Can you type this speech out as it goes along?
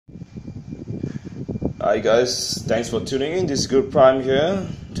Hi guys, thanks for tuning in. This is Good Prime here.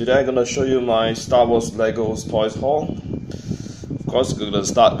 Today I'm gonna show you my Star Wars Legos toys haul. Of course, we're gonna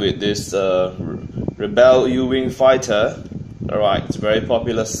start with this Rebel U-Wing fighter. Alright, it's a very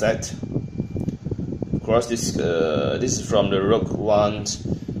popular set. Of course, this is from the Rogue One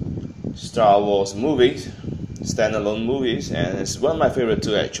Star Wars movie, standalone movies, and it's one of my favorite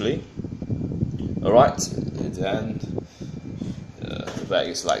too actually. Alright, and then the bag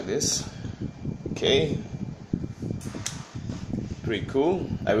is like this. Okay, pretty cool.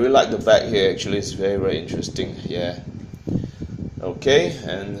 I really like the back here actually, it's very interesting. Yeah. Okay,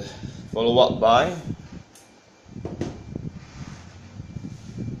 and follow up by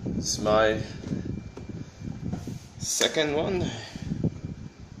it's my second one.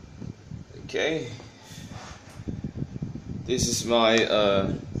 Okay, this is my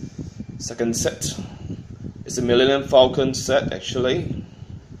second set. It's a Millennium Falcon set actually.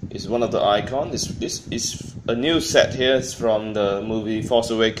 It's one of the icons. This is a new set here. It's from the movie Force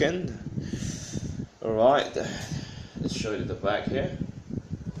Awakens. Alright, let's show you the back here.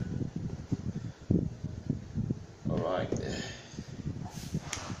 Alright,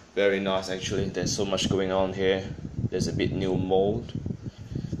 very nice actually. There's so much going on here. There's a bit new mold.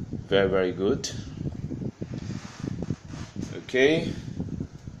 Very good. Okay,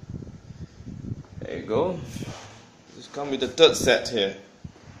 there you go. This comes with the third set here.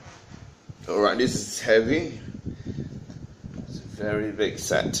 Alright, this is heavy. It's a very big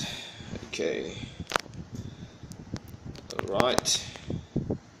set. Okay. Alright.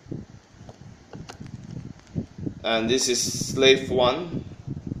 And this is Slave 1.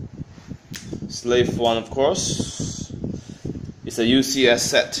 Slave 1, of course. It's a UCS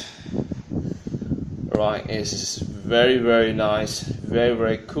set. Alright, it's very nice.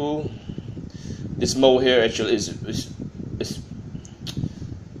 Very cool. This mold here actually is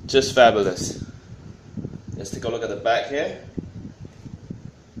just fabulous. Let's take a look at the back here.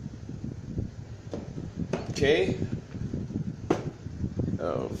 Okay.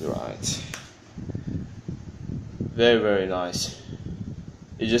 Oh, right. Very nice.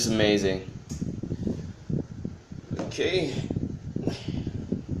 It's just amazing. Okay.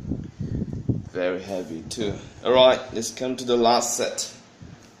 Very heavy too. Alright, let's come to the last set.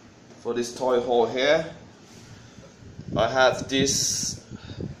 For this toy haul here, I have this.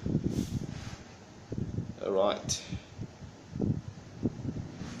 Alright,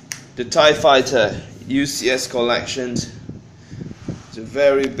 the TIE Fighter UCS collection. It's a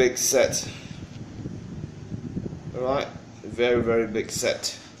very big set. Alright, a very big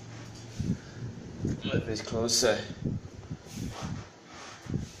set. Look a bit closer.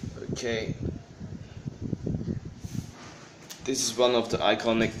 Okay, this is one of the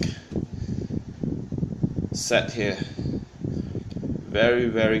iconic set here.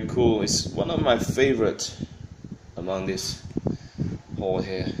 Very cool. It's one of my favorite among this haul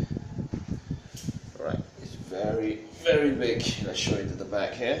here. Alright, it's very big. Let's show you to the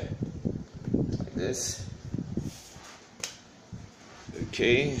back here. Like this.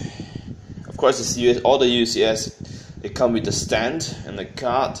 Okay. Of course it's all the UCS, they come with the stand and the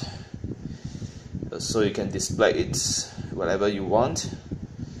card. So you can display it whatever you want.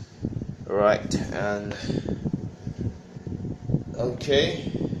 Alright, and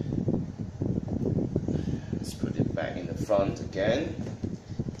okay, let's put it back in the front again.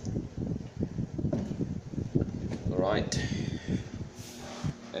 Alright,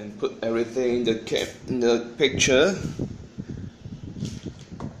 and put everything in the picture.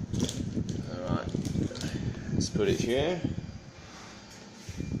 Alright, let's put it here.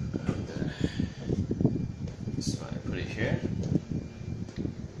 So I put it here.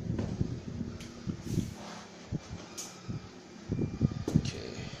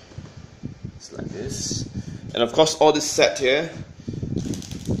 Like this, and of course all this set here,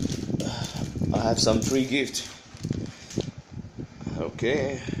 I have some free gift.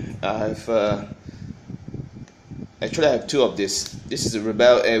 Okay, I have actually I have two of this. This is a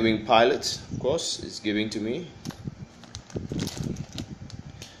Rebel Air-Wing pilot, of course, it's giving to me.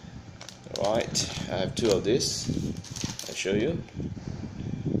 Alright, I have two of this. I'll show you.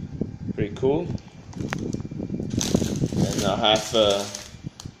 Pretty cool. And I have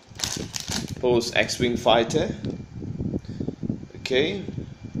Post X-Wing fighter. Okay,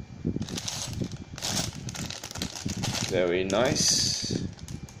 very nice.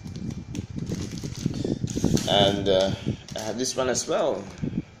 And I have this one as well,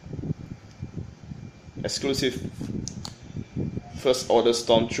 exclusive First Order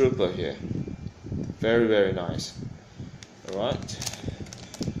Stormtrooper here. Very nice. Alright,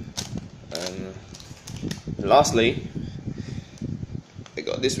 and lastly I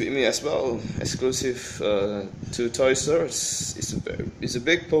got got this with me as well, exclusive to Toys R Us. It's a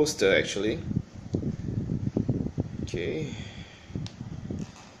big poster actually. Okay.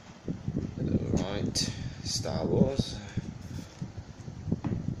 Alright, Star Wars.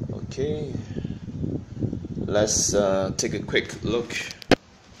 Okay. Let's take a quick look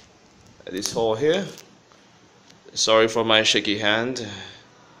at this haul here. Sorry for my shaky hand.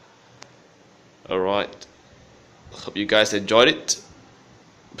 Alright. Hope you guys enjoyed it.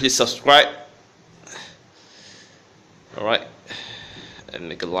 Please subscribe. Alright. And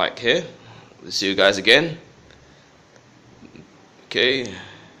make a like here. We'll see you guys again. Okay.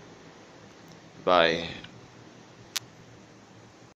 Bye.